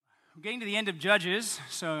We're getting to the end of Judges,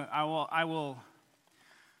 so I will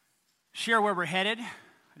share where we're headed.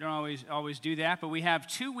 I don't always do that, but we have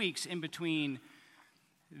 2 weeks in between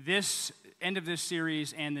this end of this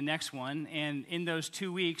series and the next one, and in those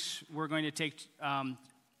 2 weeks, we're going to take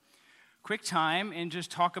quick time and just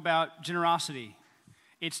talk about generosity.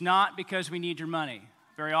 It's not because we need your money.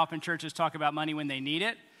 Very often churches talk about money when they need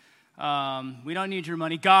it. We don't need your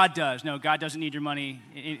money. God does. No, God doesn't need your money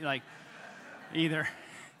either.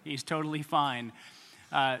 He's totally fine.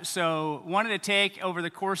 So wanted to take over the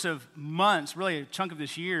course of months, really a chunk of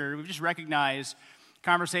this year, we've just recognized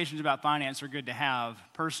conversations about finance are good to have.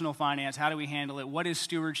 Personal finance, how do we handle it? What is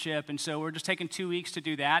stewardship? And so we're just taking 2 weeks to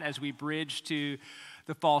do that as we bridge to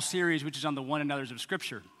the fall series, which is on the one another's of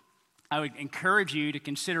Scripture. I would encourage you to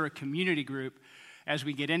consider a community group as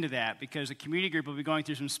we get into that, because a community group will be going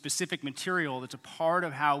through some specific material that's a part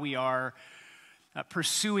of how we are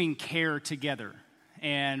pursuing care together.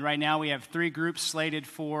 And right now we have 3 groups slated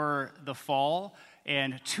for the fall,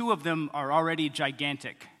 and 2 of them are already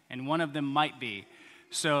gigantic, and 1 of them might be.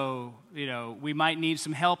 So, we might need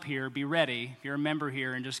some help here. Be ready if you're a member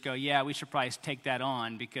here and just go, yeah, we should probably take that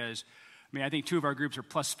on, because, I think 2 of our groups are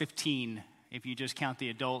plus 15 if you just count the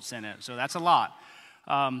adults in it. So that's a lot.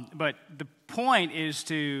 But the point is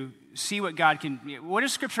to see what God can, what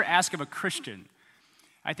does Scripture ask of a Christian?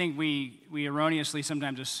 I think we erroneously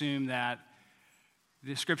sometimes assume that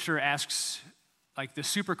the Scripture asks the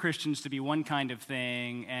super Christians to be one kind of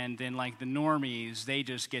thing, and then the normies, they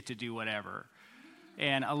just get to do whatever.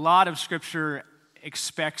 And a lot of Scripture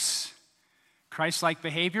expects Christ-like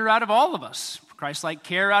behavior out of all of us, Christ-like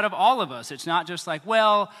care out of all of us. It's not just I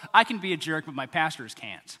can be a jerk, but my pastors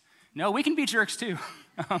can't. No, we can be jerks too.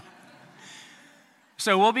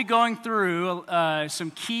 So we'll be going through some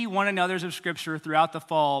key one another's of Scripture throughout the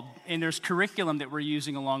fall, and there's curriculum that we're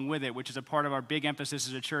using along with it, which is a part of our big emphasis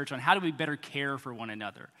as a church on how do we better care for one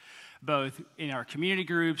another, both in our community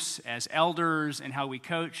groups, as elders, and how we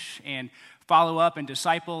coach and follow up and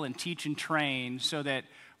disciple and teach and train, so that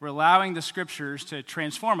we're allowing the Scriptures to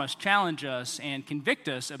transform us, challenge us, and convict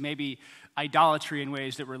us of maybe idolatry in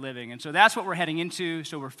ways that we're living. And so that's what we're heading into.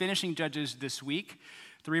 So we're finishing Judges this week.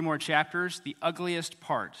 3 more chapters, the ugliest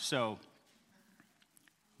part. So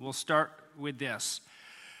we'll start with this.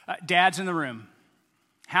 Dads in the room,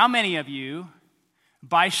 how many of you,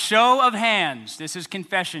 by show of hands, this is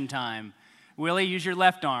confession time. Willie, use your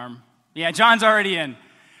left arm. Yeah, John's already in.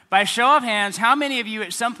 By show of hands, how many of you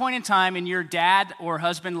at some point in time in your dad or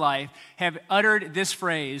husband life have uttered this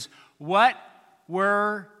phrase, "What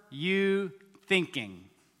were you thinking?"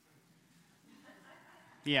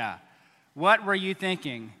 Yeah. What were you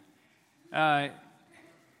thinking? Gary,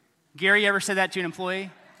 you ever said that to an employee?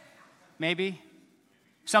 Maybe?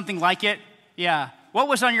 Something like it? Yeah. What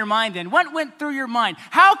was on your mind then? What went through your mind?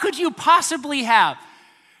 How could you possibly have?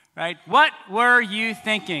 Right? What were you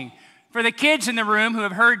thinking? For the kids in the room who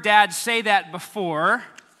have heard dads say that before,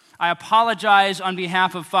 I apologize on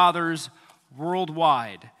behalf of fathers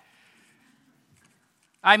worldwide.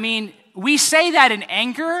 We say that in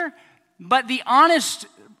anger, but the honest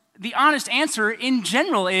answer in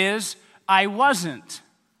general is, I wasn't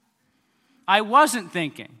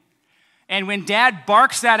thinking. And when dad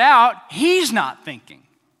barks that out, he's not thinking.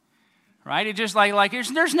 Right? It just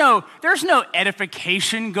there's no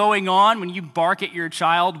edification going on when you bark at your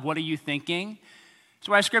child, what are you thinking? That's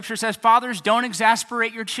why Scripture says, fathers, don't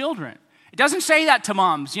exasperate your children. It doesn't say that to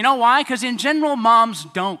moms. You know why? Because in general, moms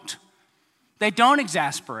don't. They don't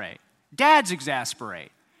exasperate. Dads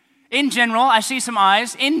exasperate. In general, I see some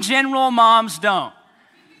eyes. In general, moms don't.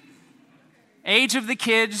 Age of the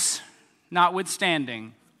kids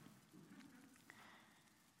notwithstanding.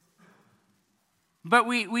 But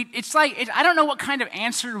I don't know what kind of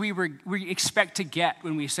answer we expect to get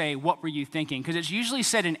when we say, what were you thinking? Because it's usually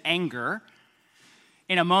said in anger,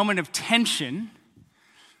 in a moment of tension,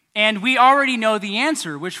 and we already know the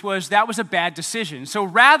answer, which was that was a bad decision. So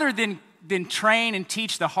rather than train and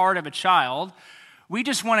teach the heart of a child, we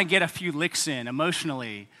just want to get a few licks in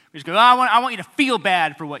emotionally. We just go, I want you to feel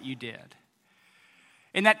bad for what you did.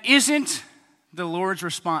 And that isn't the Lord's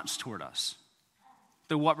response toward us,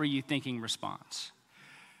 the what were you thinking response.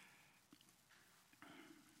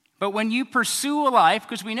 But when you pursue a life,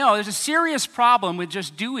 because we know there's a serious problem with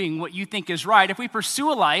just doing what you think is right. If we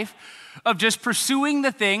pursue a life of just pursuing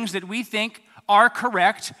the things that we think are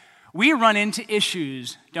correct, we run into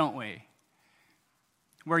issues, don't we?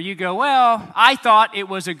 Where you go, well, I thought it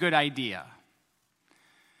was a good idea.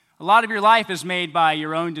 A lot of your life is made by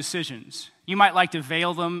your own decisions. You might like to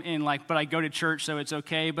veil them in but I go to church so it's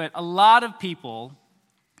okay. But a lot of people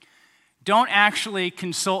don't actually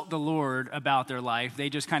consult the Lord about their life. They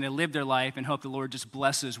just kind of live their life and hope the Lord just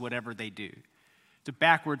blesses whatever they do. It's a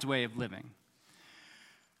backwards way of living.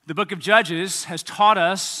 The book of Judges has taught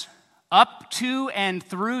us up to and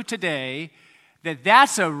through today that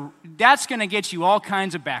that's going to get you all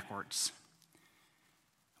kinds of backwards.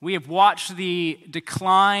 We have watched the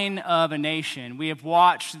decline of a nation. We have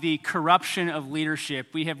watched the corruption of leadership.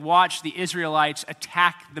 We have watched the Israelites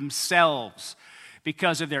attack themselves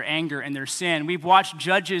because of their anger and their sin. We've watched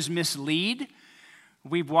judges mislead.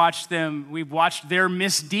 We've watched their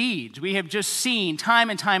misdeeds. We have just seen time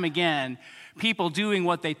and time again people doing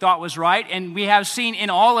what they thought was right, and we have seen in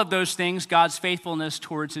all of those things God's faithfulness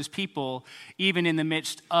towards his people, even in the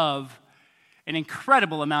midst of an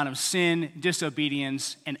incredible amount of sin,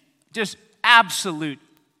 disobedience, and just absolute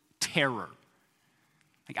terror.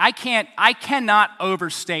 I cannot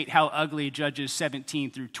overstate how ugly Judges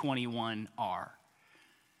 17 through 21 are.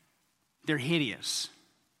 They're hideous.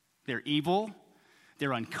 They're evil.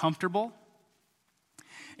 They're uncomfortable.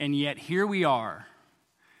 And yet here we are.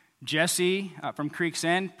 Jesse from Creek's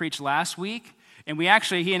End preached last week, and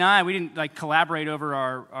he and I didn't collaborate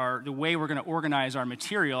over the way we're going to organize our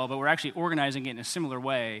material, but we're actually organizing it in a similar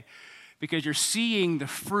way, because you're seeing the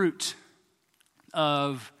fruit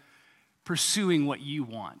of pursuing what you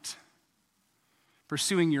want,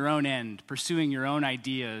 pursuing your own end, pursuing your own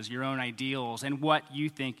ideas, your own ideals, and what you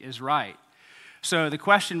think is right. So the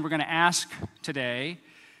question we're going to ask today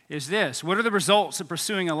is this: what are the results of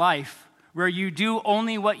pursuing a life where you do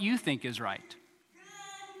only what you think is right?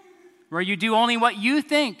 Where you do only what you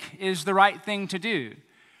think is the right thing to do.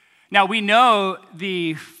 Now, we know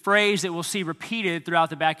the phrase that we'll see repeated throughout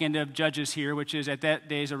the back end of Judges here, which is, at that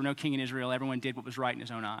days there were no king in Israel, everyone did what was right in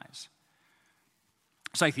his own eyes.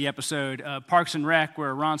 It's like the episode Parks and Rec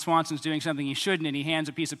where Ron Swanson's doing something he shouldn't, and he hands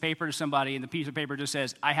a piece of paper to somebody, and the piece of paper just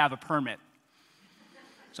says, "I have a permit."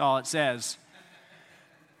 That's all it says.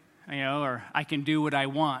 Or "I can do what I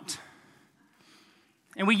want."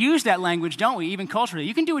 And we use that language, don't we, even culturally?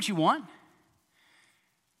 You can do what you want.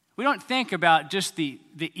 We don't think about just the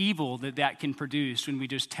evil that can produce when we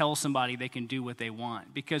just tell somebody they can do what they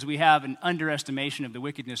want, because we have an underestimation of the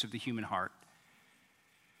wickedness of the human heart.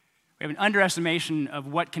 We have an underestimation of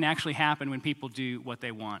what can actually happen when people do what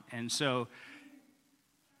they want. And so,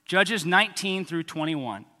 Judges 19 through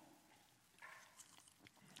 21.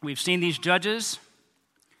 We've seen these judges.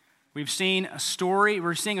 We've seen a story.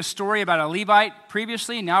 We're seeing a story about a Levite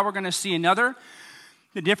previously. Now we're going to see another.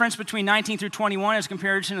 The difference between 19 through 21 as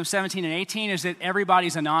comparison of 17 and 18 is that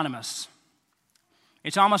everybody's anonymous.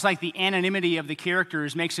 It's almost like the anonymity of the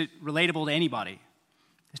characters makes it relatable to anybody.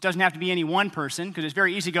 This doesn't have to be any one person, because it's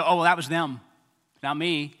very easy to go, "Oh, well, that was them, not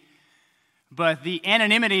me." But the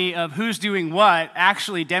anonymity of who's doing what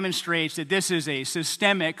actually demonstrates that this is a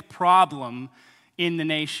systemic problem in the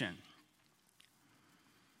nation.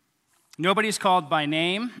 Nobody's called by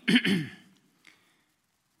name.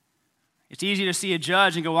 It's easy to see a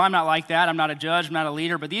judge and go, "Well, I'm not like that. I'm not a judge. I'm not a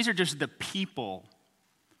leader." But these are just the people.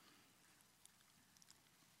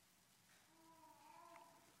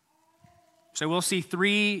 So we'll see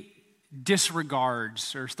three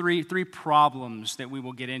disregards, or three problems that we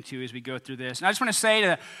will get into as we go through this. And I just want to say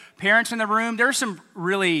to parents in the room, there's some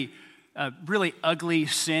really ugly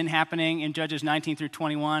sin happening in Judges 19 through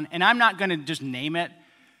 21. And I'm not going to just name it.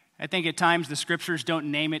 I think at times the scriptures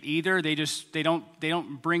don't name it either. They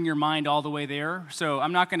don't bring your mind all the way there. So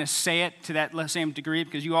I'm not going to say it to that same degree,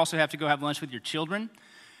 because you also have to go have lunch with your children,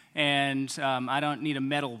 and I don't need to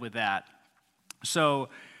meddle with that. So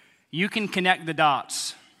you can connect the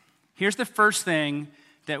dots. Here's the first thing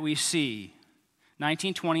that we see.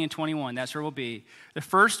 19, 20, and 21, that's where we'll be. The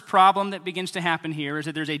first problem that begins to happen here is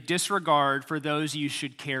that there's a disregard for those you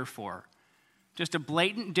should care for. Just a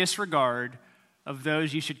blatant disregard of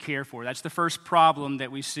those you should care for. That's the first problem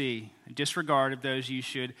that we see, a disregard of those you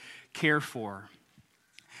should care for.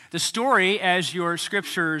 The story, as your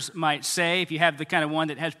scriptures might say, if you have the kind of one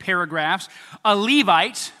that has paragraphs, a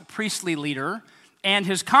Levite, a priestly leader, and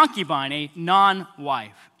his concubine, a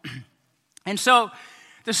non-wife. And so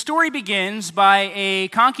the story begins by a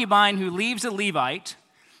concubine who leaves a Levite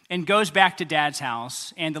and goes back to dad's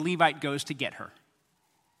house, and the Levite goes to get her.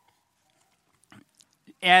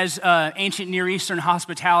 As ancient Near Eastern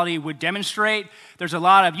hospitality would demonstrate, there's a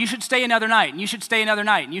lot of, "You should stay another night, and you should stay another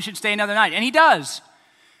night, and you should stay another night." And he does.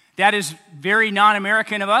 That is very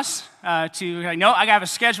non-American of us to, "No, I have a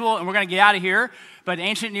schedule, and we're going to get out of here." But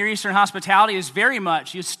ancient Near Eastern hospitality is very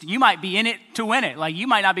much, you might be in it to win it. Like, you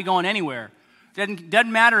might not be going anywhere.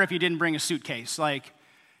 Doesn't matter if you didn't bring a suitcase. Like,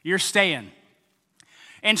 you're staying.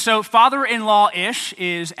 And so father-in-law Ish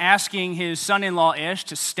is asking his son-in-law Ish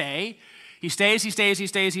to stay. He stays.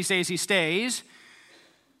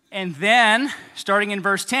 And then, starting in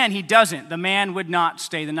verse 10, he doesn't. The man would not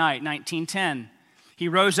stay the night, 19:10. He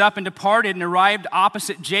rose up and departed and arrived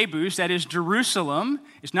opposite Jebus, that is Jerusalem.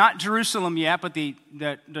 It's not Jerusalem yet, but the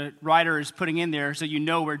writer is putting in there so you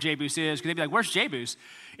know where Jebus is. Because they'd be like, where's Jebus?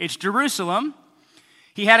 It's Jerusalem.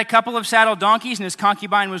 He had a couple of saddled donkeys, and his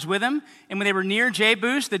concubine was with him. And when they were near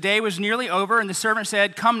Jebus, the day was nearly over, and the servant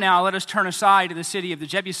said, come now, let us turn aside to the city of the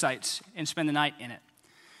Jebusites and spend the night in it.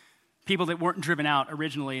 People that weren't driven out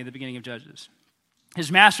originally in the beginning of Judges.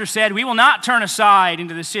 His master said, we will not turn aside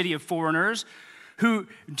into the city of foreigners who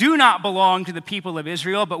do not belong to the people of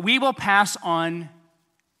Israel, but we will pass on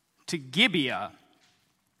to Gibeah.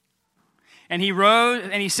 And he rose,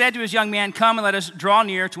 and he said to his young man, come and let us draw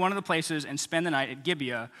near to one of the places and spend the night at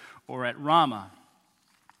Gibeah or at Ramah.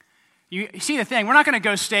 You see the thing, we're not going to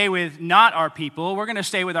go stay with not our people, we're going to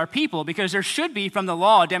stay with our people because there should be from the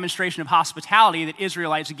law a demonstration of hospitality that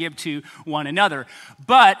Israelites give to one another.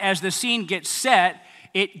 But as the scene gets set,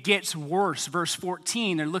 it gets worse. Verse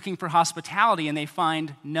 14, they're looking for hospitality and they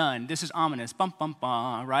find none. This is ominous, bum, bum,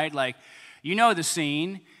 bum, right? Like, you know the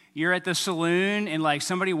scene. You're at the saloon and like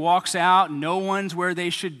somebody walks out, no one's where they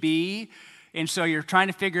should be. And so you're trying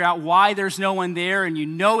to figure out why there's no one there and you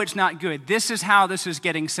know it's not good. This is how this is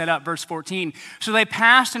getting set up, verse 14. So they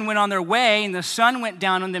passed and went on their way, and the sun went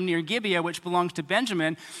down on them near Gibeah, which belongs to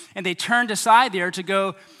Benjamin, and they turned aside there to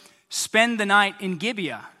go spend the night in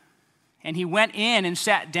Gibeah. And he went in and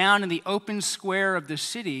sat down in the open square of the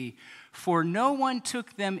city, for no one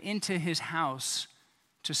took them into his house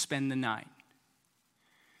to spend the night.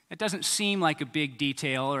 It doesn't seem like a big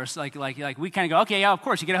detail, or it's like we kind of go, okay, yeah, of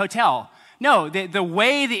course, you get a hotel. No, the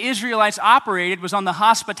way the Israelites operated was on the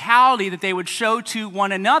hospitality that they would show to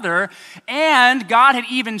one another. And God had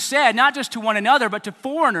even said, not just to one another, but to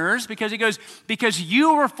foreigners, because he goes, because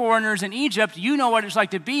you were foreigners in Egypt, you know what it's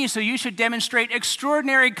like to be, so you should demonstrate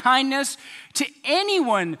extraordinary kindness to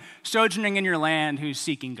anyone sojourning in your land who's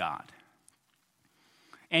seeking God.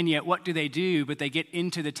 And yet, what do? But they get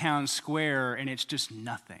into the town square, and it's just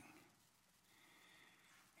nothing.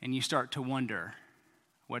 And you start to wonder,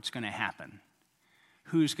 what's going to happen?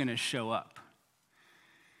 Who's going to show up?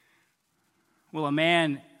 Well, a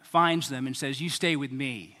man finds them and says, you stay with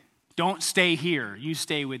me. Don't stay here. You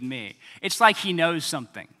stay with me. It's like he knows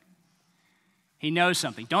something. He knows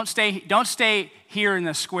something. Don't stay here in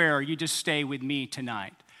the square. You just stay with me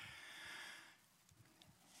tonight.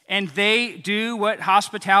 And they do what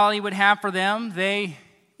hospitality would have for them. They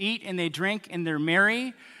eat and they drink and they're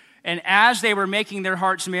merry. And as they were making their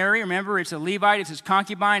hearts merry, remember, it's a Levite, it's his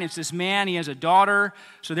concubine, it's this man, he has a daughter.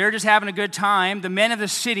 So they're just having a good time. The men of the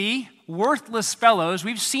city, worthless fellows,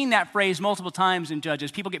 we've seen that phrase multiple times in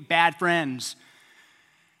Judges. People get bad friends.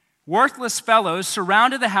 Worthless fellows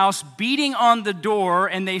surrounded the house, beating on the door,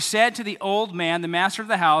 and they said to the old man, the master of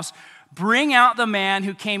the house, bring out the man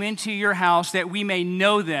who came into your house that we may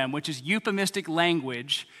know them, which is euphemistic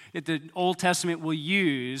language that the Old Testament will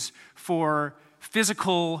use for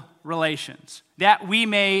physical relations, that we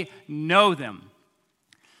may know them.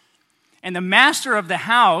 And the master of the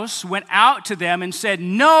house went out to them and said,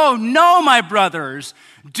 no, my brothers,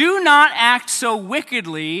 do not act so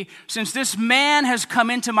wickedly, since this man has come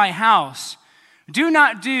into my house. Do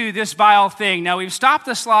not do this vile thing. Now, we've stopped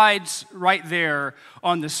the slides right there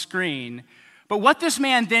on the screen. But what this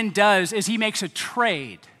man then does is he makes a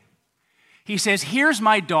trade. He says, here's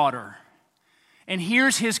my daughter, and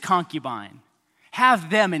here's his concubine. Have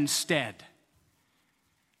them instead.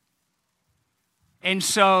 And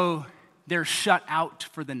so they're shut out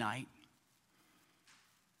for the night.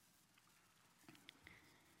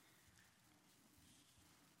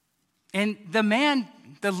 And the man,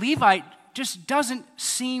 the Levite, just doesn't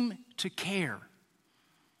seem to care.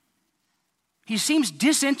 He seems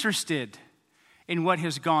disinterested in what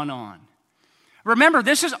has gone on. Remember,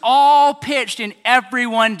 this is all pitched and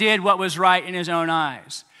everyone did what was right in his own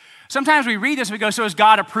eyes. Sometimes we read this and we go, so is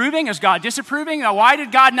God approving? Is God disapproving? Now, why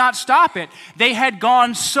did God not stop it? They had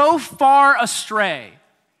gone so far astray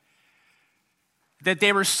that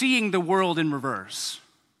they were seeing the world in reverse.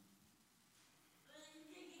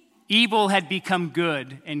 Evil had become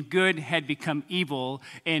good, and good had become evil,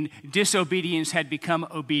 and disobedience had become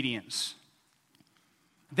obedience.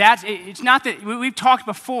 It's not that we've talked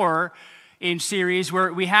before in series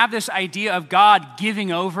where we have this idea of God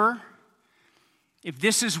giving over. If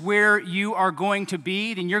this is where you are going to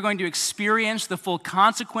be, then you're going to experience the full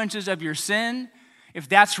consequences of your sin, if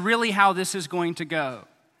that's really how this is going to go.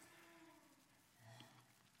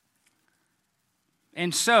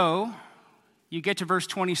 And so, you get to verse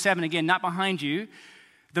 27, again, not behind you.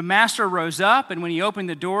 The master rose up, and when he opened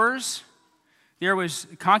the doors, there was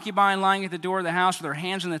a concubine lying at the door of the house with her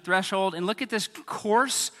hands on the threshold. And look at this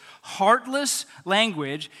coarse, heartless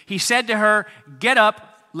language. He said to her, "Get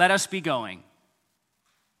up, let us be going."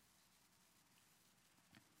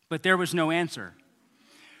 But there was no answer.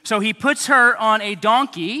 So he puts her on a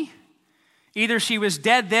donkey. Either she was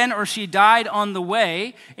dead then or she died on the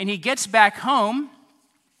way. And he gets back home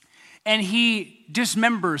and he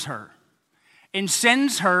dismembers her and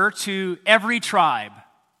sends her to every tribe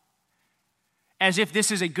as if this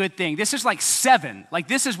is a good thing. This is like 7. Like,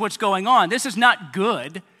 this is what's going on. This is not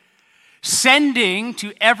good. Sending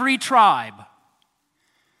to every tribe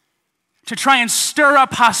to try and stir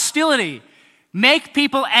up hostility, make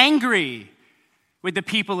people angry with the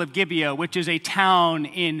people of Gibeah, which is a town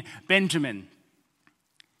in Benjamin.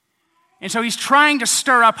 And so he's trying to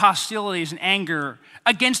stir up hostilities and anger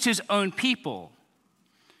against his own people.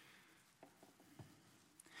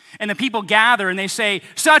 And the people gather and they say,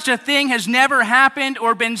 "Such a thing has never happened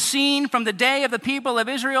or been seen from the day of the people of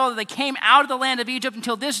Israel that they came out of the land of Egypt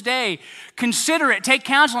until this day. Consider it, take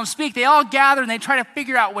counsel and speak." They all gather and they try to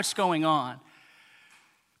figure out what's going on.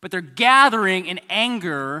 But they're gathering in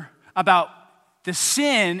anger about the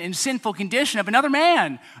sin and sinful condition of another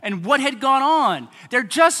man and what had gone on. They're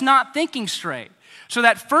just not thinking straight. So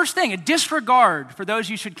that first thing, a disregard for those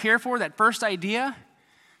you should care for, that first idea,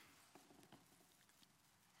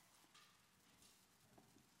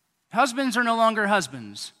 husbands are no longer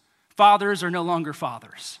husbands. Fathers are no longer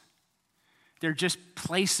fathers. They're just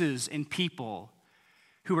places and people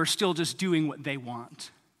who are still just doing what they want.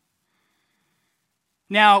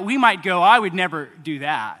 Now, we might go, "I would never do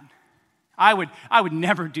that. I would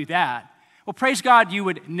never do that." Well, praise God, you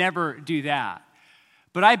would never do that.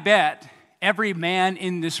 But I bet every man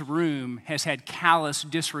in this room has had callous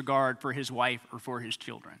disregard for his wife or for his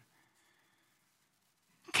children.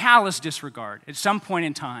 Callous disregard at some point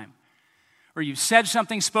in time. Or you've said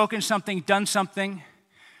something, spoken something, done something.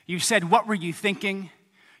 You've said, "What were you thinking?"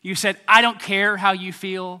 You said, "I don't care how you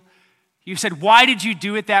feel." You said, "Why did you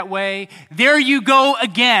do it that way?" There you go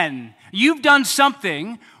again. You've done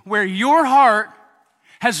something where your heart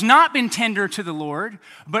has not been tender to the Lord,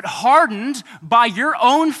 but hardened by your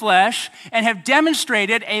own flesh and have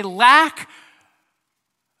demonstrated a lack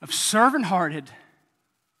of servant-hearted,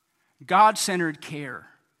 God-centered care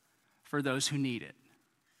for those who need it.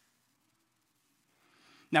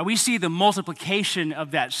 Now, we see the multiplication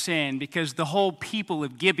of that sin because the whole people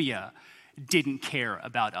of Gibeah didn't care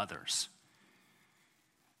about others.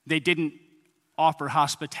 They didn't offer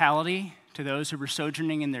hospitality to those who were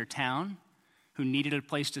sojourning in their town, who needed a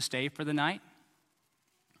place to stay for the night.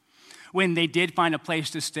 When they did find a place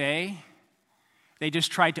to stay, they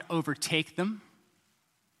just tried to overtake them.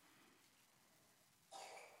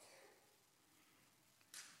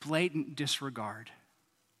 Blatant disregard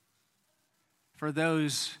for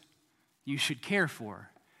those you should care for,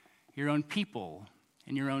 your own people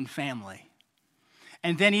and your own family.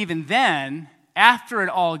 And then even then, after it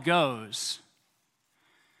all goes,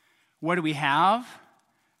 what do we have?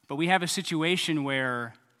 But we have a situation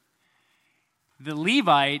where the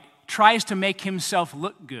Levite tries to make himself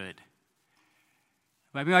look good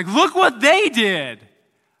by being like, "Look what they did.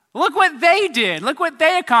 Look what they did. Look what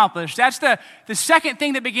they accomplished." That's the second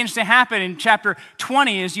thing that begins to happen in chapter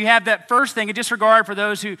 20 is you have that first thing, a disregard for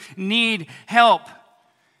those who need help.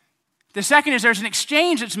 The second is there's an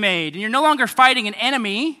exchange that's made, and you're no longer fighting an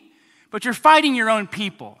enemy, but you're fighting your own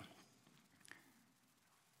people.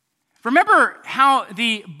 Remember how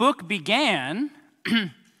the book began.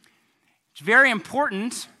 It's very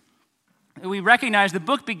important that we recognize the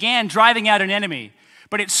book began driving out an enemy.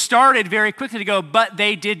 But it started very quickly to go, "But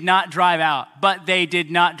they did not drive out. But they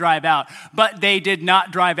did not drive out. But they did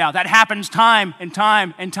not drive out." That happens time and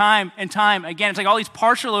time and time and time again. It's like all these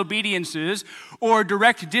partial obediences or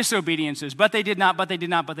direct disobediences. But they did not, but they did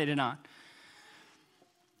not, but they did not.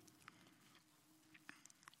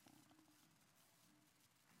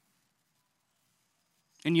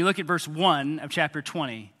 And you look at verse 1 of chapter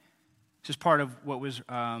 20. This is part of what was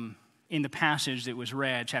in the passage that was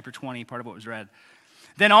read, chapter 20, part of what was read.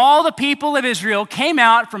 "Then all the people of Israel came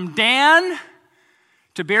out from Dan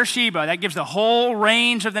to Beersheba." That gives the whole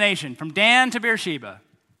range of the nation, from Dan to Beersheba,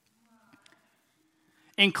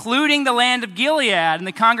 including the land of Gilead, and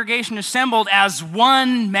the congregation assembled as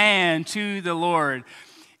one man to the Lord.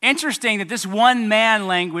 Interesting that this one man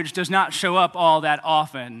language does not show up all that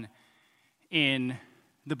often in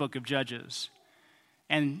the book of Judges.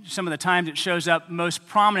 And some of the times it shows up most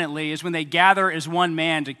prominently is when they gather as one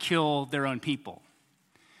man to kill their own people.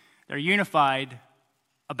 They're unified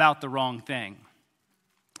about the wrong thing.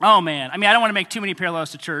 Oh man, I don't want to make too many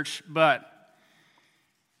parallels to church, but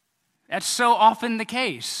That's so often the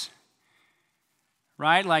case,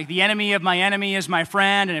 right? Like the enemy of my enemy is my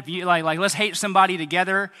friend, and if you like let's hate somebody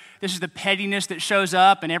together. This is the pettiness that shows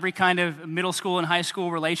up in every kind of middle school and high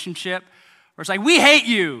school relationship, where it's like, we hate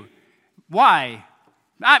you. Why?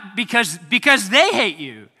 Not because they hate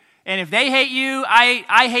you. And if they hate you,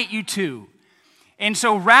 I hate you too. And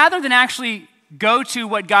so rather than actually go to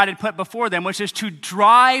what God had put before them, which is to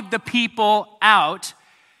drive the people out,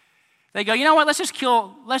 they go, you know what, let's just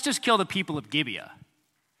kill the people of Gibeah.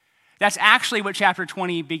 That's actually what chapter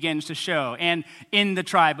 20 begins to show, and in the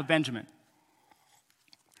tribe of Benjamin.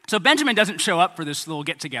 So Benjamin doesn't show up for this little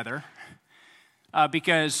get-together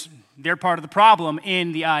because they're part of the problem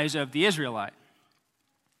in the eyes of the Israelite.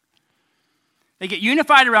 They get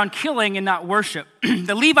unified around killing and not worship.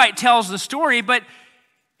 The Levite tells the story, but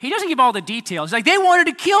he doesn't give all the details. He's like, they wanted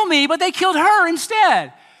to kill me, but they killed her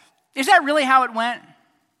instead. Is that really how it went?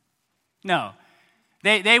 No.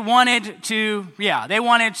 They wanted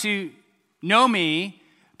to know me,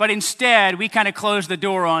 but instead we kind of closed the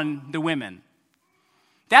door on the women.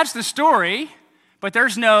 That's the story, but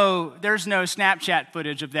there's no Snapchat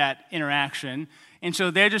footage of that interaction, and so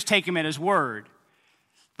they just take him at his word.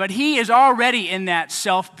 But he is already in that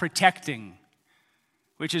self-protecting,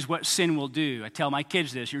 which is what sin will do. I tell my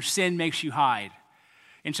kids this, your sin makes you hide.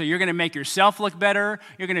 And so you're going to make yourself look better.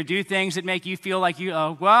 You're going to do things that make you feel like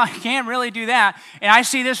I can't really do that. And I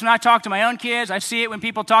see this when I talk to my own kids. I see it when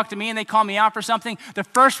people talk to me and they call me out for something. The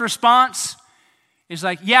first response is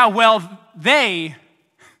like, yeah, well, they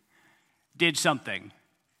did something.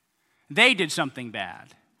 They did something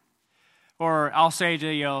bad. Or I'll say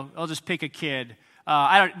to I'll just pick a kid.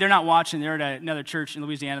 They're not watching. They're at another church in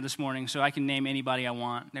Louisiana this morning, so I can name anybody I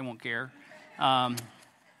want. They won't care.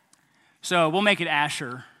 So we'll make it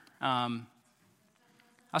Asher. I'll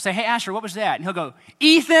say, hey, Asher, what was that? And he'll go,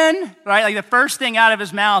 Ethan, right? Like the first thing out of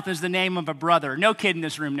his mouth is the name of a brother. No kid in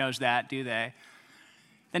this room knows that, do they?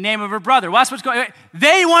 The name of a brother. Well, that's what's going on.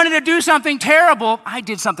 They wanted to do something terrible. I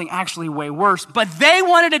did something actually way worse, but they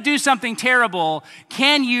wanted to do something terrible.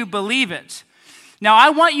 Can you believe it? Now,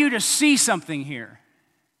 I want you to see something here.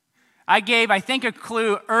 I gave, I think, a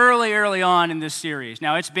clue early on in this series.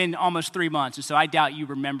 Now, it's been almost 3 months, and so I doubt you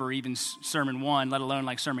remember even Sermon 1, let alone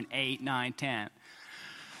like Sermon 8, 9, 10.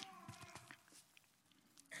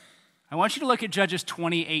 I want you to look at Judges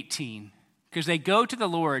 20:18, because they go to the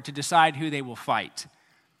Lord to decide who they will fight.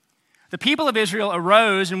 The people of Israel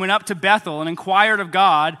arose and went up to Bethel and inquired of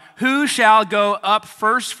God, who shall go up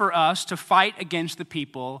first for us to fight against the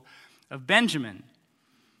people of Benjamin?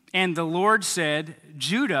 And the Lord said,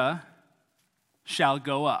 Judah shall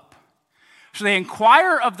go up. So they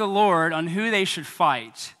inquire of the Lord on who they should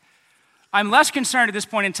fight. I'm less concerned at this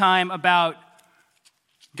point in time about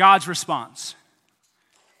God's response.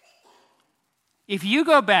 If you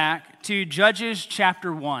go back to Judges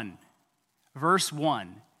chapter 1, verse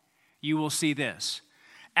 1, you will see this.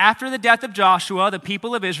 After the death of Joshua, the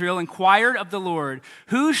people of Israel inquired of the Lord,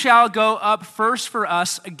 who shall go up first for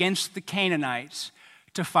us against the Canaanites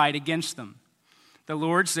to fight against them? The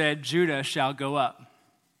Lord said, Judah shall go up.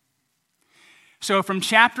 So from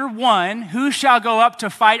chapter 1, who shall go up to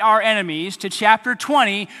fight our enemies, to chapter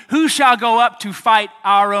 20, who shall go up to fight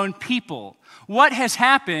our own people? What has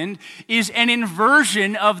happened is an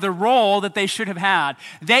inversion of the role that they should have had.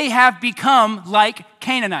 They have become like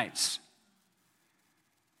Canaanites.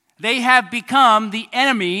 They have become the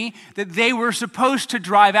enemy that they were supposed to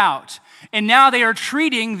drive out. And now they are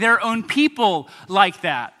treating their own people like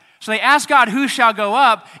that. So they ask God, who shall go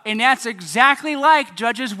up? And that's exactly like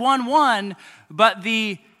Judges 1:1, but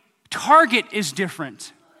the target is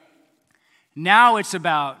different. Now it's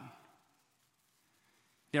about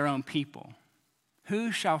their own people.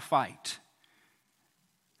 Who shall fight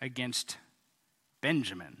against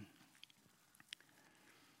Benjamin?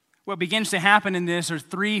 What begins to happen in this are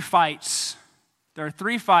 3 fights. There are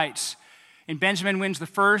 3 fights, and Benjamin wins the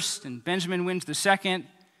first, and Benjamin wins the second,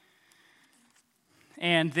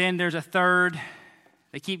 and then there's a third.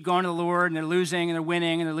 They keep going to the Lord, and they're losing, and they're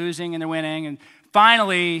winning, and they're losing, and they're winning, and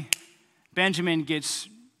finally, Benjamin get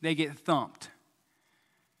thumped.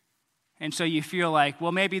 And so you feel like,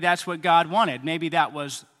 well, maybe that's what God wanted. Maybe that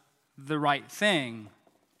was the right thing.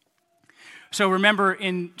 So remember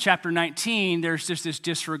in chapter 19, there's just this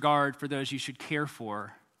disregard for those you should care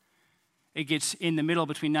for. It gets in the middle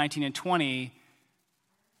between 19 and 20,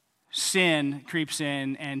 sin creeps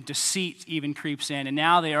in and deceit even creeps in. And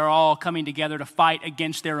now they are all coming together to fight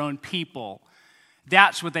against their own people.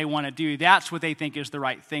 That's what they want to do. That's what they think is the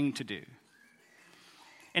right thing to do.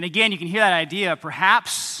 And again, you can hear that idea.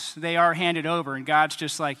 Perhaps they are handed over and God's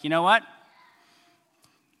just like, you know what?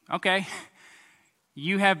 Okay.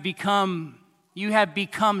 you have become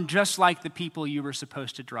just like the people you were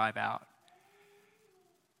supposed to drive out.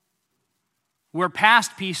 We're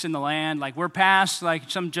past peace in the land, like we're past like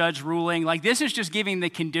some judge ruling. Like this is just giving the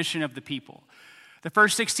condition of the people. The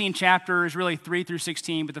first 16 chapters, really 3 through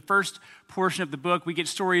 16, but the first portion of the book, we get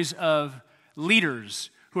stories of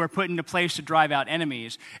leaders who are put into place to drive out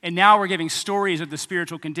enemies. And now we're giving stories of the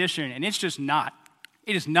spiritual condition, and it is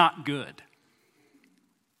not good.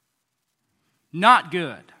 Not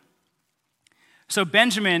good. So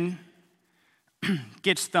Benjamin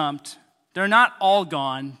gets thumped. They're not all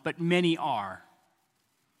gone, but many are.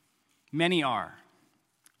 Many are.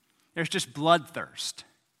 There's just bloodthirst.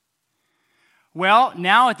 Well,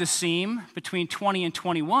 now at the seam, between 20 and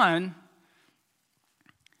 21,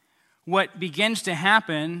 what begins to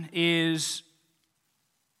happen is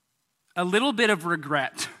a little bit of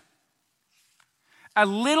regret. A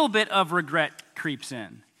little bit of regret creeps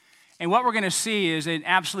in. And what we're going to see is an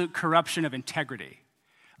absolute corruption of integrity.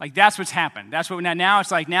 Like that's what's happened. That's what now it's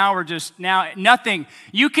like now nothing.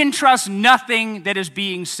 You can trust nothing that is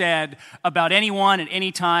being said about anyone at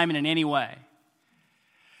any time and in any way.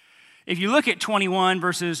 If you look at 21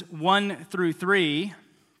 verses 1 through 3,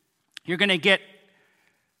 you're going to get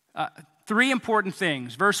three important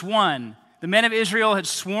things. Verse 1, the men of Israel had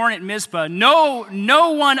sworn at Mizpah, no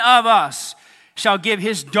one of us shall give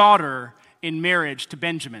his daughter in marriage to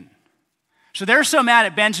Benjamin. So they're so mad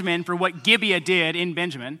at Benjamin for what Gibeah did in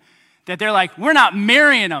Benjamin that they're like, we're not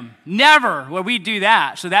marrying him. Never will we do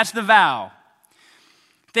that. So that's the vow.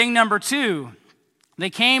 Thing number 2, they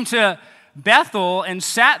came to Bethel and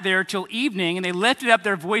sat there till evening, and they lifted up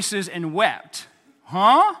their voices and wept.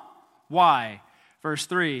 Huh? Why? Verse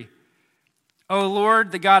 3, O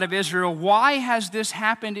Lord, the God of Israel, why has this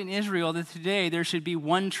happened in Israel that today there should be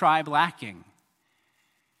one tribe lacking?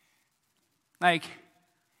 Like,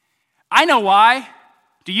 I know why.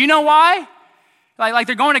 Do you know why? Like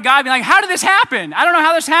they're going to God being like, how did this happen? I don't know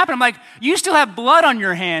how this happened. I'm like, you still have blood on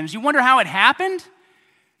your hands. You wonder how it happened?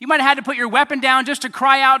 You might have had to put your weapon down just to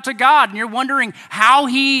cry out to God, and you're wondering how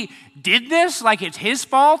he did this, like it's his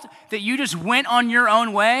fault that you just went on your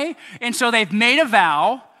own way. And so they've made a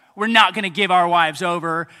vow, we're not going to give our wives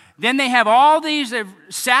over. Then they have all these, they've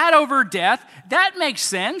sad over death. That makes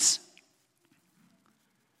sense.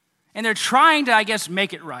 And they're trying to, I guess,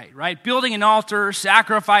 make it right? Building an altar,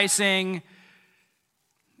 sacrificing,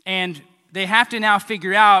 and they have to now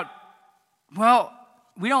figure out, well,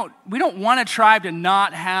 we don't want a tribe to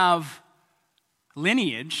not have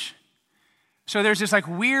lineage. So there's this like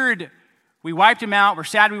weird, we wiped them out, we're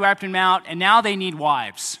sad we wiped them out, and now they need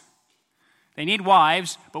wives. They need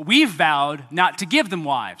wives, but we've vowed not to give them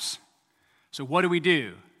wives. So what do we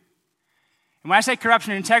do? And when I say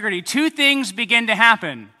corruption and integrity, 2 things begin to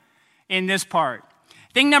happen in this part.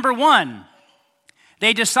 Thing number 1,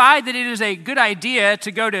 they decide that it is a good idea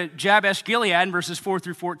to go to Jabesh Gilead in verses 4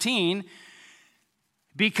 through 14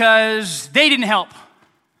 because they didn't help.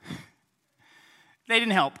 They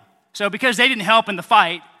didn't help. So because they didn't help in the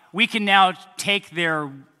fight, we can now take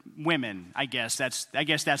their women, I guess. That's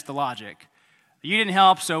the logic. You didn't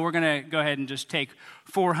help, so we're going to go ahead and just take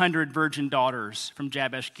 400 virgin daughters from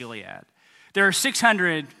Jabesh Gilead. There are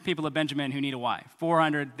 600 people of Benjamin who need a wife.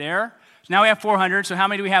 400 there. So now we have 400. So how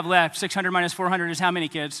many do we have left? 600 minus 400 is how many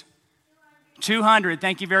kids? 200.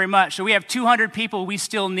 Thank you very much. So we have 200 people we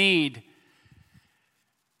still need.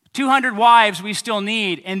 200 wives we still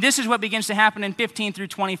need. And this is what begins to happen in 15 through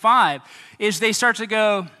 25, is they start to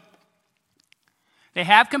go, they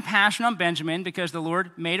have compassion on Benjamin because the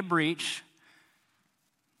Lord made a breach.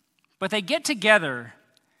 But they get together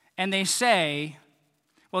and they say,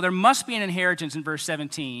 well, there must be an inheritance in verse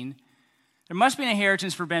 17. There must be an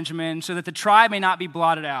inheritance for Benjamin so that the tribe may not be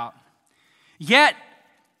blotted out. Yet,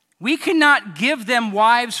 we cannot give them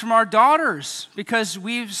wives from our daughters because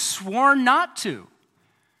we've sworn not to.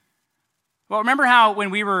 Well, remember how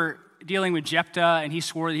when we were dealing with Jephthah and he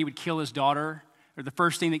swore that he would kill his daughter, or the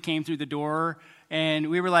first thing that came through the door, and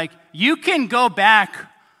we were like, you can go back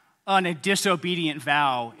on a disobedient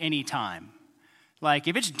vow anytime. Like,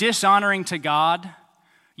 if it's dishonoring to God,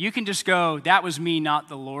 you can just go, that was me, not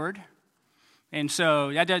the Lord. And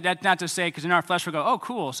so that's not to say, because in our flesh we'll go, oh,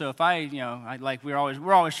 cool. So if we're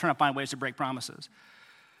always trying to find ways to break promises.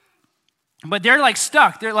 But they're like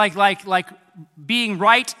stuck. They're like being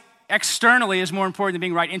right externally is more important than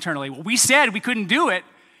being right internally. Well, we said we couldn't do it,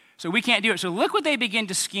 so we can't do it. So look what they begin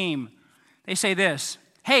to scheme. They say this,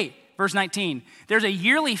 hey, verse 19, there's a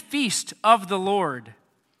yearly feast of the Lord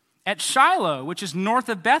at Shiloh, which is north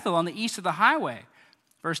of Bethel on the east of the highway.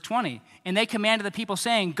 Verse 20, and they commanded the people,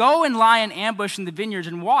 saying, go and lie in ambush in the vineyards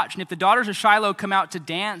and watch. And if the daughters of Shiloh come out to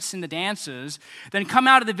dance in the dances, then come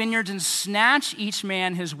out of the vineyards and snatch each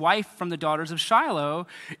man his wife from the daughters of Shiloh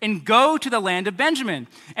and go to the land of Benjamin.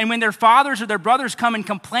 And when their fathers or their brothers come and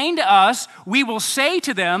complain to us, we will say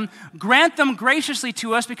to them, grant them graciously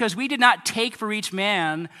to us, because we did not take for each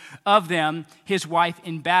man of them his wife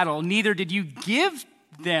in battle, neither did you give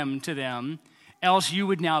them to them, else you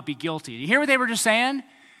would now be guilty. You hear what they were just saying?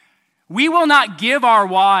 We will not give our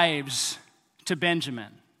wives to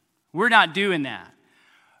Benjamin. We're not doing that.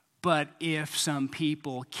 But if some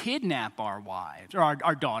people kidnap our wives, or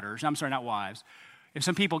our daughters, I'm sorry, not wives. If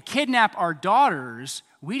some people kidnap our daughters,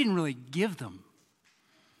 we didn't really give them.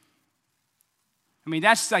 I mean,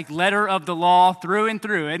 that's like letter of the law through and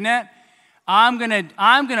through, isn't it? I'm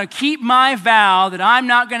gonna keep my vow that I'm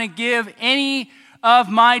not gonna give any of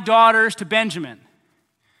my daughters to Benjamin.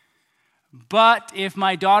 But if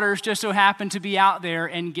my daughters just so happen to be out there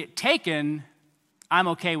and get taken, I'm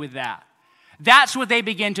okay with that. That's what they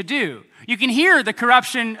begin to do. You can hear the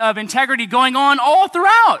corruption of integrity going on all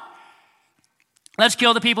throughout. Let's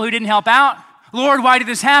kill the people who didn't help out. Lord, why did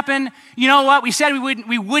this happen? You know what? We said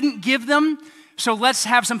we wouldn't give them, so let's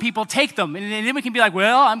have some people take them. And then we can be like,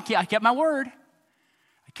 well, I kept my word.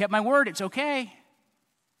 I kept my word. It's okay.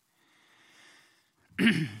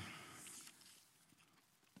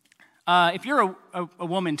 If you're a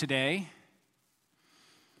woman today,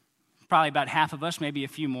 probably about half of us, maybe a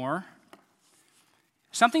few more,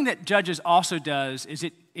 something that Judges also does is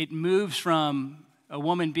it moves from a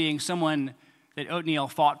woman being someone that Othniel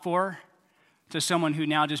fought for to someone who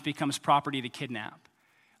now just becomes property to kidnap.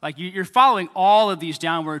 Like you're following all of these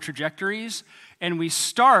downward trajectories, and we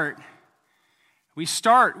start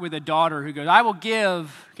with a daughter who goes,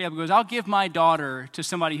 Caleb goes, I'll give my daughter to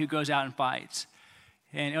somebody who goes out and fights.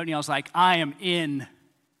 And Othniel's like, I am in.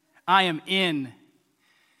 And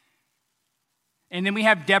then we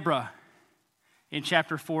have Deborah in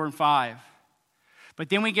chapter 4 and 5. But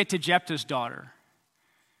then we get to Jephthah's daughter.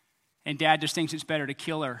 And dad just thinks it's better to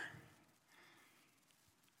kill her.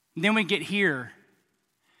 And then we get here.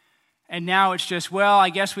 And now it's just, well, I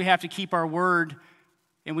guess we have to keep our word.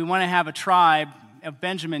 And we want to have a tribe of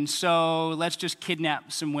Benjamin. So let's just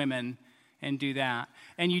kidnap some women and do that.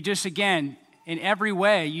 And you just, again, in every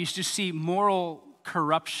way, you just see moral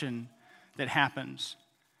corruption that happens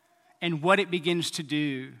and what it begins to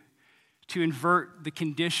do to invert the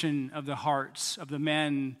condition of the hearts of the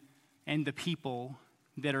men and the people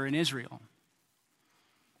that are in Israel.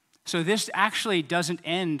 So this actually doesn't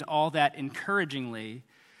end all that encouragingly.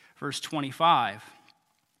 Verse 25.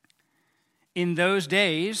 In those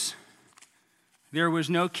days, there was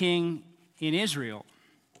no king in Israel.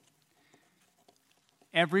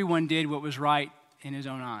 Everyone did what was right in his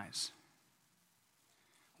own eyes.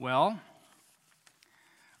 Well,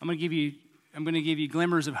 I'm going to give you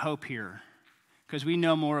glimmers of hope here, because we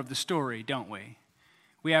know more of the story, don't we?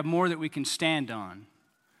 We have more that we can stand on.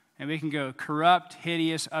 And we can go corrupt,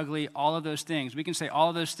 hideous, ugly, all of those things. We can say all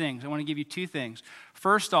of those things. I want to give you two things.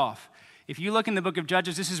 First off, if you look in the book of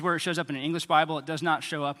Judges, this is where it shows up in an English Bible. It does not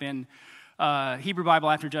show up in Hebrew Bible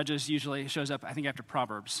after Judges. Usually it shows up, I think, after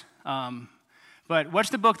Proverbs. But what's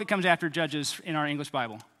the book that comes after Judges in our English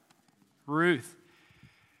Bible? Ruth.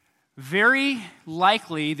 Very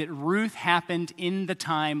likely that Ruth happened in the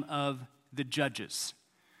time of the Judges.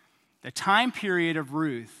 The time period of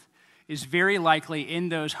Ruth is very likely in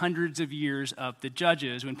those hundreds of years of the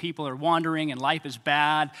Judges, when people are wandering and life is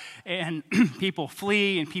bad and people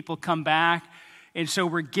flee and people come back. And so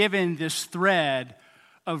we're given this thread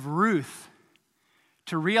of Ruth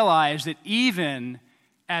to realize that even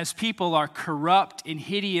as people are corrupt and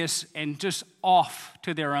hideous and just off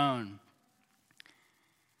to their own,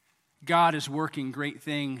 God is working great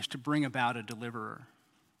things to bring about a deliverer.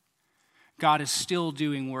 God is still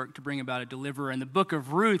doing work to bring about a deliverer. And the book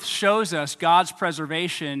of Ruth shows us God's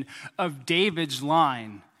preservation of David's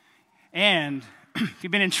line. And if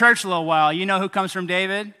you've been in church a little while, you know who comes from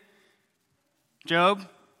David? Job?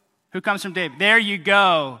 Who comes from David? There you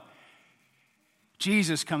go.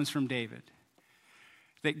 Jesus comes from David.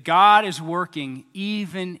 That God is working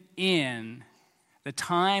even in the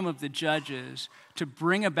time of the Judges to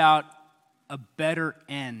bring about a better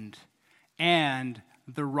end and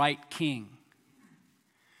the right king.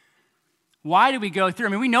 Why do we go through? I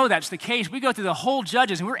mean, we know that's the case. We go through the whole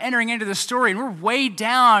Judges, and we're entering into the story, and we're way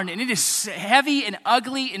down, and it is heavy and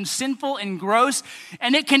ugly and sinful and gross,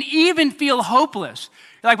 and it can even feel hopeless.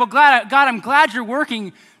 You're like, well, God, I'm glad you're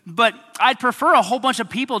working, but I'd prefer a whole bunch of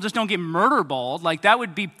people just don't get murder-balled. Like, that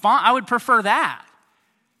would be fine. I would prefer that.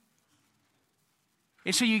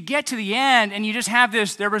 And so you get to the end and you just have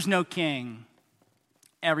this, there was no king.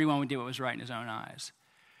 Everyone would do what was right in his own eyes.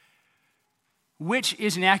 Which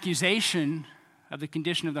is an accusation of the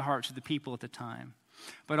condition of the hearts of the people at the time,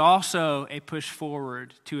 but also a push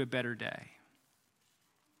forward to a better day.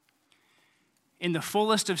 In the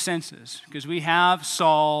fullest of senses, because we have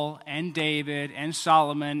Saul and David and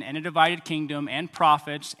Solomon and a divided kingdom and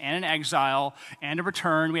prophets and an exile and a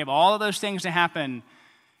return. We have all of those things to happen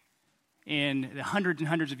in the hundreds and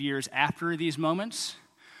hundreds of years after these moments.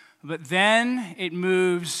 But then it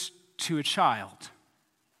moves to a child.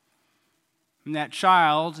 And that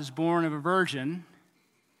child is born of a virgin,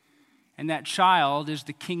 and that child is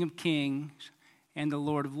the King of Kings and the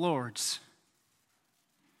Lord of Lords.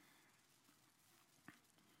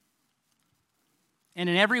 And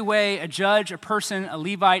in every way, a judge, a person, a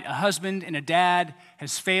Levite, a husband, and a dad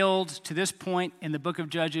has failed to this point in the book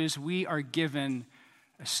of Judges. We are given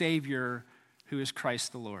a Savior who is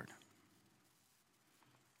Christ the Lord.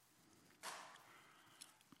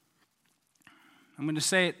 I'm going to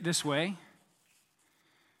say it this way.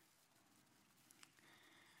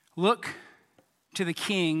 Look to the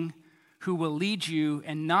King who will lead you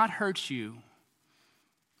and not hurt you.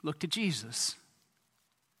 Look to Jesus.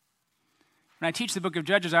 When I teach the book of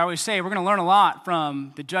Judges, I always say we're going to learn a lot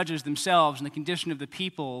from the judges themselves and the condition of the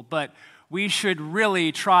people, but we should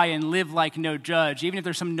really try and live like no judge, even if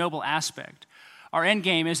there's some noble aspect. Our end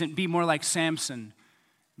game isn't be more like Samson,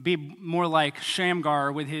 be more like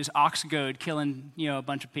Shamgar with his ox goad killing, a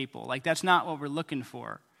bunch of people. Like, that's not what we're looking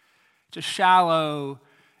for. It's a shallow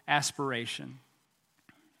aspiration.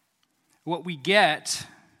 What we get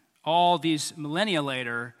all these millennia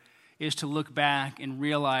later is to look back and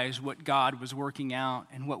realize what God was working out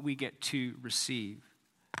and what we get to receive.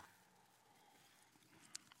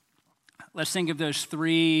 Let's think of those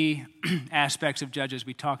three aspects of Judges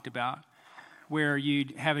we talked about, where you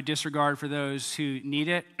have a disregard for those who need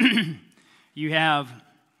it. You have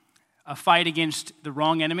a fight against the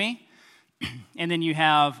wrong enemy, and then you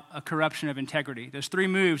have a corruption of integrity. Those three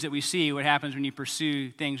moves that we see, what happens when you pursue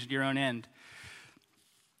things at your own end.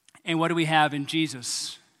 And what do we have in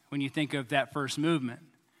Jesus when you think of that first movement?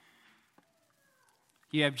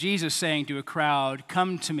 You have Jesus saying to a crowd,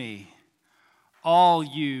 "Come to me, all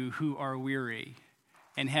you who are weary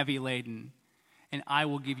and heavy laden, and I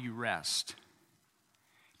will give you rest.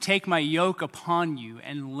 Take my yoke upon you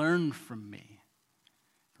and learn from me,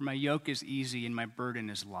 for my yoke is easy and my burden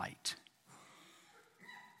is light."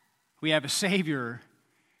 We have a Savior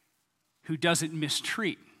who doesn't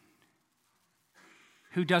mistreat,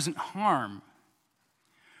 who doesn't harm,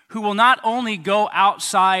 who will not only go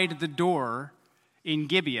outside the door in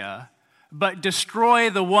Gibeah, but destroy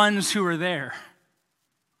the ones who are there,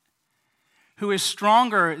 who is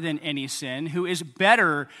stronger than any sin, who is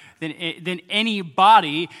better than any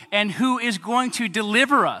body, and who is going to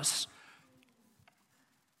deliver us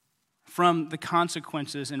from the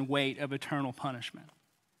consequences and weight of eternal punishment.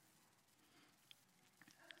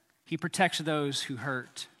 He protects those who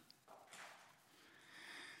hurt.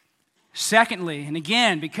 Secondly, and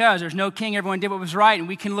again, because there's no king, everyone did what was right, and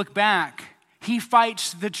we can look back, he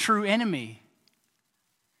fights the true enemy.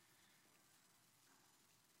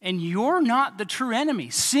 And you're not the true enemy.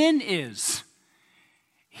 Sin is.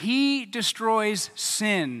 He destroys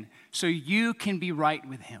sin so you can be right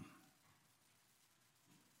with him.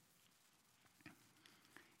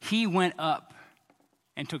 He went up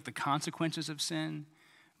and took the consequences of sin,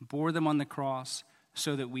 bore them on the cross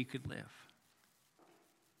so that we could live.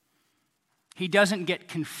 He doesn't get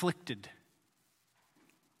conflicted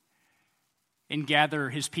and gather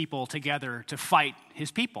his people together to fight his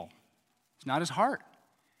people. It's not his heart.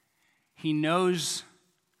 He knows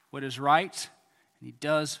what is right, and he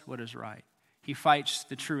does what is right. He fights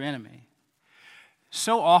the true enemy.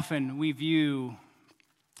 So often we view,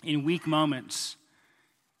 in weak moments,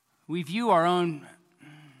 we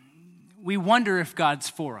wonder if God's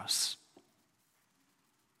for us.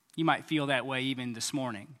 You might feel that way even this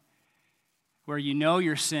morning, where you know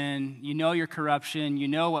your sin, you know your corruption, you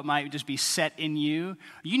know what might just be set in you.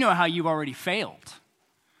 You know how you've already failed.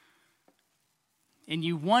 And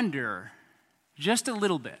you wonder, just a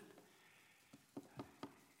little bit,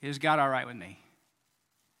 is God all right with me?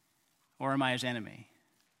 Or am I his enemy?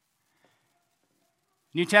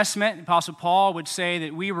 New Testament, Apostle Paul would say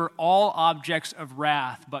that we were all objects of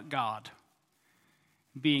wrath but God,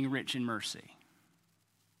 being rich in mercy,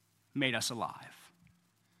 made us alive.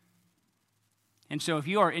 And so if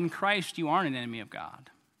you are in Christ, you aren't an enemy of God.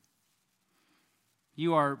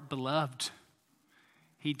 You are beloved.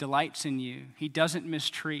 He delights in you. He doesn't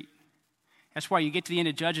mistreat. That's why you get to the end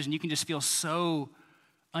of Judges and you can just feel so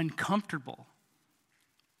uncomfortable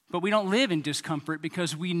But we don't live in discomfort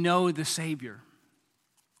because we know the Savior.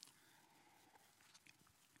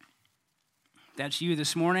 If that's you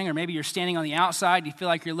this morning, or maybe you're standing on the outside, you feel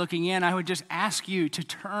like you're looking in, I would just ask you to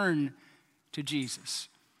turn to Jesus.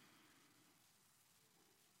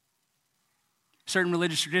 Certain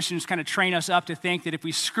religious traditions kind of train us up to think that if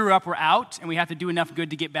we screw up, we're out, and we have to do enough good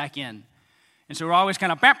to get back in. And so we're always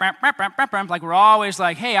kind of, like we're always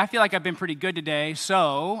like, hey, I feel like I've been pretty good today,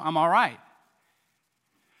 so I'm all right.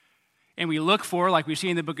 And we look for, like we see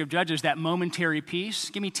in the book of Judges, that momentary peace.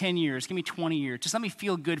 Give me 10 years, give me 20 years. Just let me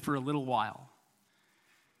feel good for a little while.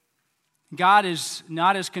 God is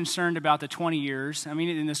not as concerned about the 20 years, I mean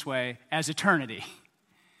it in this way, as eternity.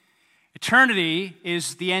 Eternity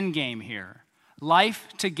is the end game here. Life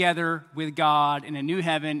together with God in a new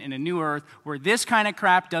heaven, in a new earth, where this kind of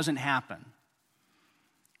crap doesn't happen.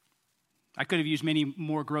 I could have used many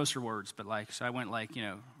more grosser words, but so I went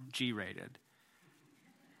G-rated.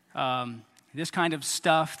 This kind of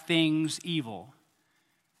stuff, things, evil.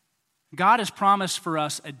 God has promised for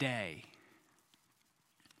us a day.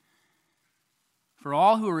 For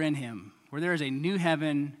all who are in him, where there is a new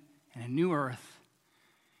heaven and a new earth,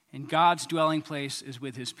 and God's dwelling place is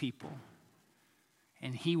with his people.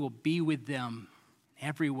 And he will be with them in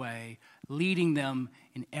every way, leading them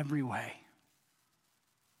in every way.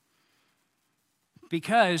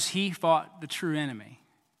 Because he fought the true enemy.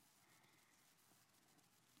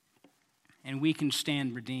 And we can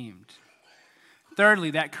stand redeemed.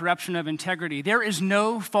 Thirdly, that corruption of integrity. There is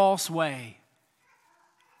no false way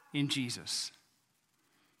in Jesus.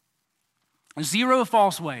 0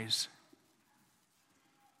 false ways.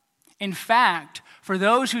 In fact, for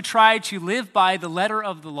those who tried to live by the letter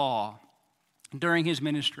of the law during his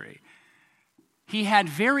ministry, he had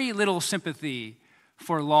very little sympathy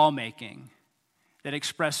for lawmaking that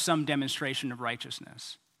expressed some demonstration of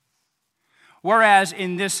righteousness. Whereas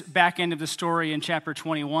in this back end of the story in chapter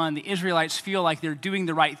 21, the Israelites feel like they're doing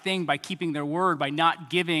the right thing by keeping their word, by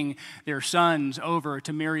not giving their sons over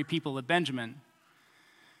to marry people of Benjamin,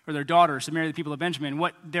 or their daughters to marry the people of Benjamin.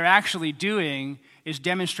 What they're actually doing is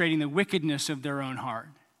demonstrating the wickedness of their own heart.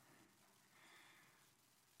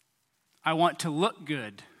 I want to look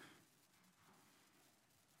good.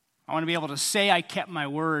 I want to be able to say I kept my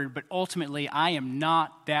word, but ultimately I am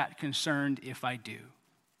not that concerned if I do.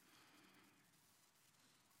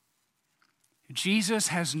 Jesus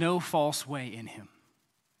has no false way in him.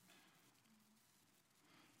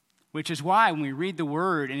 Which is why when we read the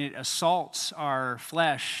word and it assaults our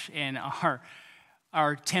flesh and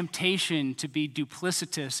our temptation to be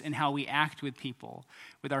duplicitous in how we act with people,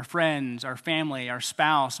 with our friends, our family, our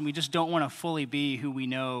spouse, and we just don't want to fully be who we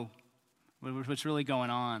know, what's really going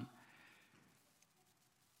on.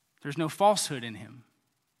 There's no falsehood in him.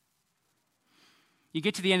 You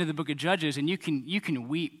get to the end of the book of Judges and you can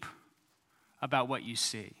weep about what you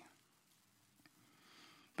see.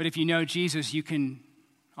 But if you know Jesus, you can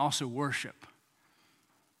also worship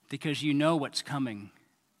because you know what's coming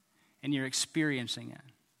and you're experiencing it.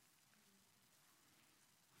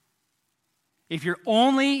 If you're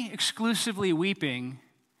only exclusively weeping,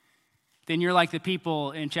 then you're like the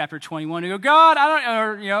people in chapter 21 who go, God,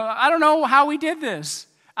 I don't know how we did this.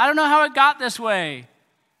 I don't know how it got this way.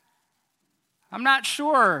 I'm not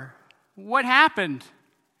sure what happened.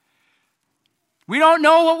 We don't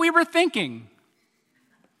know what we were thinking.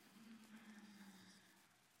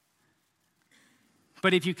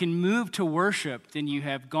 But if you can move to worship, then you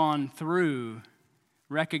have gone through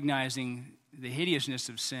recognizing the hideousness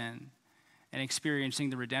of sin and experiencing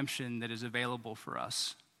the redemption that is available for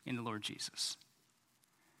us in the Lord Jesus.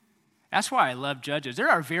 That's why I love Judges. There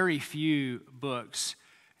are very few books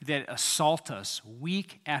that assault us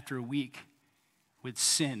week after week with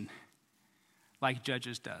sin like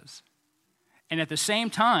Judges does. And at the same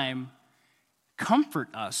time, comfort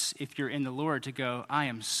us if you're in the Lord to go, I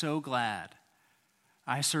am so glad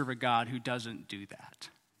I serve a God who doesn't do that.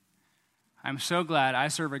 I'm so glad I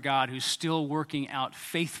serve a God who's still working out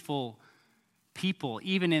faithful people,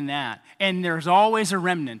 even in that. And there's always a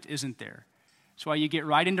remnant, isn't there? That's why you get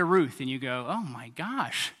right into Ruth and you go, oh my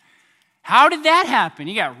gosh, how did that happen?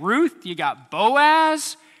 You got Ruth, you got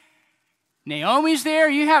Boaz, Naomi's there.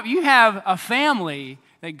 You have a family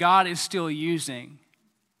that God is still using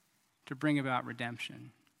to bring about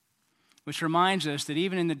redemption. Which reminds us that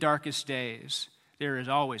even in the darkest days, there is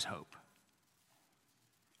always hope.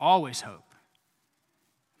 Always hope.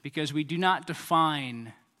 Because we do not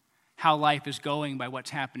define how life is going by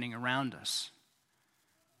what's happening around us,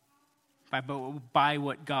 by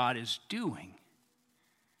what God is doing.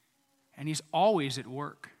 And he's always at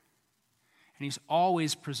work. And he's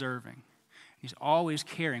always preserving. He's always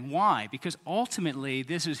caring. Why? Because ultimately,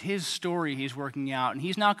 this is his story he's working out, and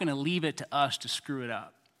he's not going to leave it to us to screw it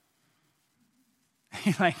up.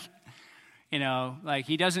 He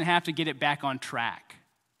doesn't have to get it back on track.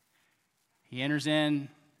 He enters in,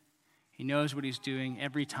 he knows what he's doing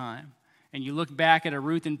every time. And you look back at a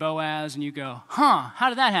Ruth and Boaz, and you go, how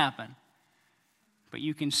did that happen? But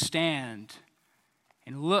you can stand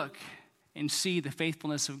and look and see the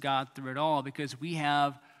faithfulness of God through it all, because we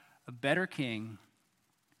have a better king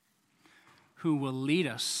who will lead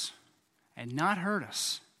us and not hurt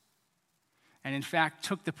us, and in fact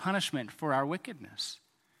took the punishment for our wickedness.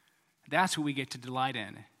 That's what we get to delight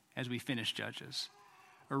in as we finish Judges.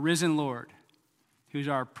 A risen Lord who's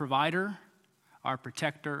our provider, our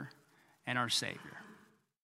protector, and our Savior.